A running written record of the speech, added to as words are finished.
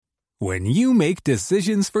When you make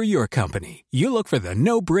decisions for your company, you look for the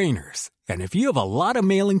no-brainers. And if you have a lot of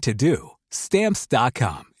mailing to do,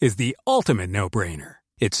 Stamps.com is the ultimate no-brainer.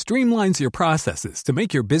 It streamlines your processes to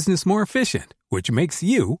make your business more efficient, which makes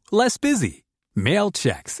you less busy. Mail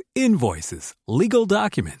checks, invoices, legal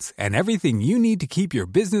documents, and everything you need to keep your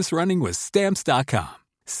business running with Stamps.com.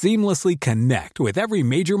 Seamlessly connect with every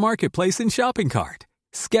major marketplace and shopping cart.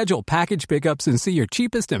 Schedule package pickups and see your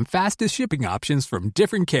cheapest and fastest shipping options from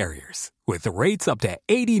different carriers, with rates up to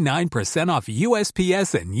 89% off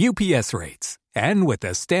USPS and UPS rates. And with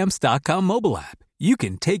the Stamps.com mobile app, you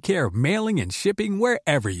can take care of mailing and shipping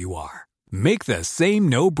wherever you are. Make the same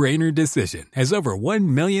no-brainer decision as over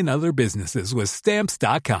 1 million other businesses with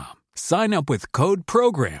Stamps.com. Sign up with code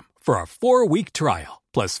PROGRAM for a 4-week trial,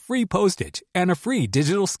 plus free postage and a free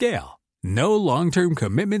digital scale. No long-term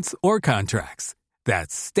commitments or contracts.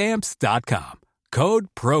 That's Stamps.com. Code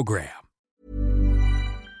PROGRAM.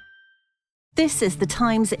 This is the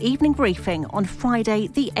Times evening briefing on Friday,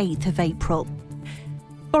 the 8th of April.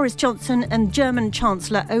 Boris Johnson and German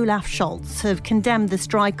Chancellor Olaf Scholz have condemned the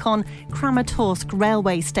strike on Kramatorsk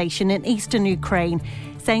railway station in eastern Ukraine,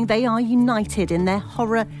 saying they are united in their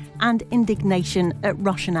horror and indignation at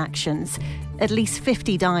Russian actions. At least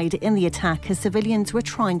 50 died in the attack as civilians were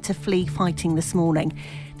trying to flee fighting this morning.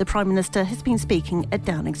 The Prime Minister has been speaking at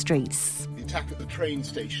Downing Street. The attack at the train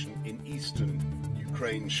station in eastern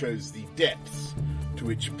Ukraine shows the depths to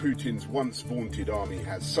which Putin's once vaunted army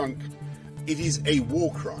has sunk. It is a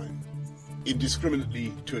war crime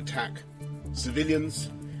indiscriminately to attack civilians,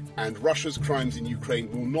 and Russia's crimes in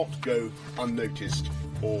Ukraine will not go unnoticed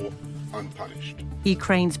or unpunished.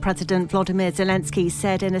 Ukraine's President Volodymyr Zelensky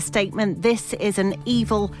said in a statement, "This is an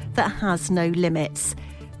evil that has no limits."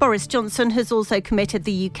 Boris Johnson has also committed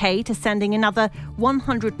the UK to sending another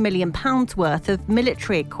 £100 million worth of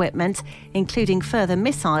military equipment, including further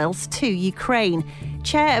missiles, to Ukraine.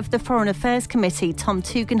 Chair of the Foreign Affairs Committee, Tom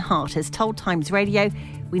Tugendhat, has told Times Radio,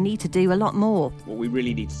 "We need to do a lot more." What we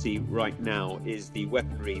really need to see right now is the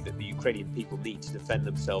weaponry that the Ukrainian people need to defend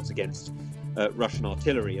themselves against Russian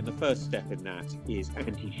artillery. And the first step in that is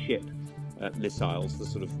anti-ship missiles, the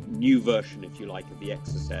sort of new version, if you like, of the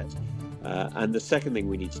Exocet. And the second thing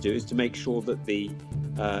we need to do is to make sure that the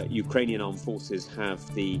Ukrainian armed forces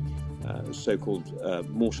have the so-called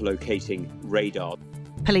mortar locating radar.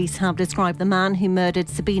 Police have described the man who murdered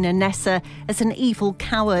Sabina Nessa as an evil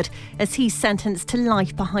coward as he's sentenced to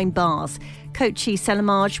life behind bars. Kochi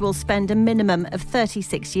Selimaj will spend a minimum of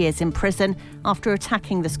 36 years in prison after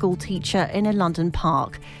attacking the school teacher in a London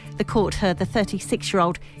park. The court heard the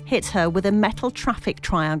 36-year-old hit her with a metal traffic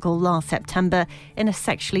triangle last September in a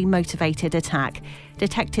sexually motivated attack.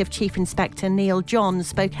 Detective Chief Inspector Neil John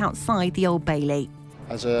spoke outside the Old Bailey.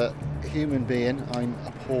 As a human being, I'm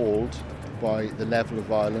appalled by the level of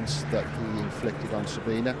violence that he inflicted on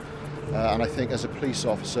Sabina. And I think as a police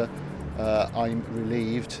officer, I'm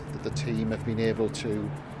relieved that the team have been able to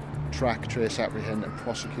track, trace, apprehend and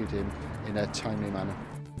prosecute him in a timely manner.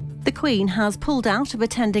 The Queen has pulled out of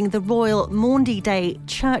attending the Royal Maundy Day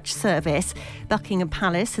church service. Buckingham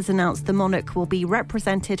Palace has announced the monarch will be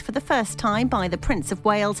represented for the first time by the Prince of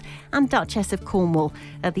Wales and Duchess of Cornwall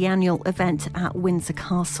at the annual event at Windsor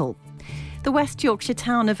Castle. The West Yorkshire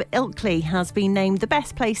town of Ilkley has been named the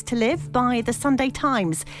best place to live by the Sunday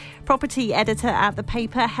Times. Property editor at the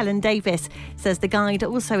paper, Helen Davis, says the guide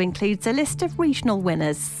also includes a list of regional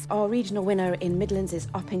winners. Our regional winner in Midlands is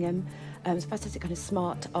Uppingham. It's a fantastic kind of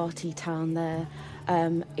smart, arty town there.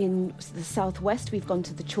 In the southwest, we've gone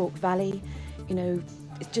to the Chalk Valley. You know,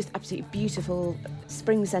 it's just absolutely beautiful,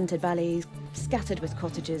 spring-scented valleys, scattered with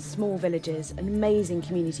cottages, small villages, an amazing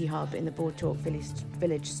community hub in the Broad Chalk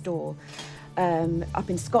village store. Up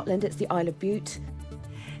in Scotland, it's the Isle of Bute.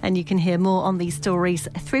 And you can hear more on these stories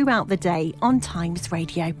throughout the day on Times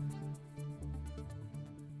Radio.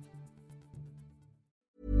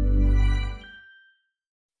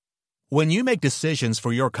 When you make decisions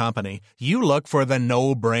for your company, you look for the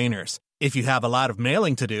no-brainers. If you have a lot of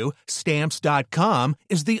mailing to do, Stamps.com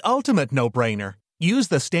is the ultimate no-brainer. Use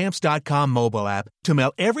the Stamps.com mobile app to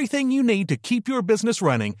mail everything you need to keep your business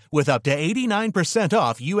running with up to 89%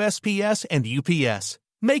 off USPS and UPS.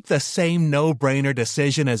 Make the same no-brainer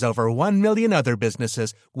decision as over 1 million other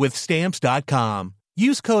businesses with Stamps.com.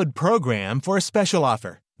 Use code PROGRAM for a special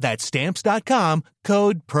offer. That's Stamps.com,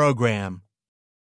 code PROGRAM.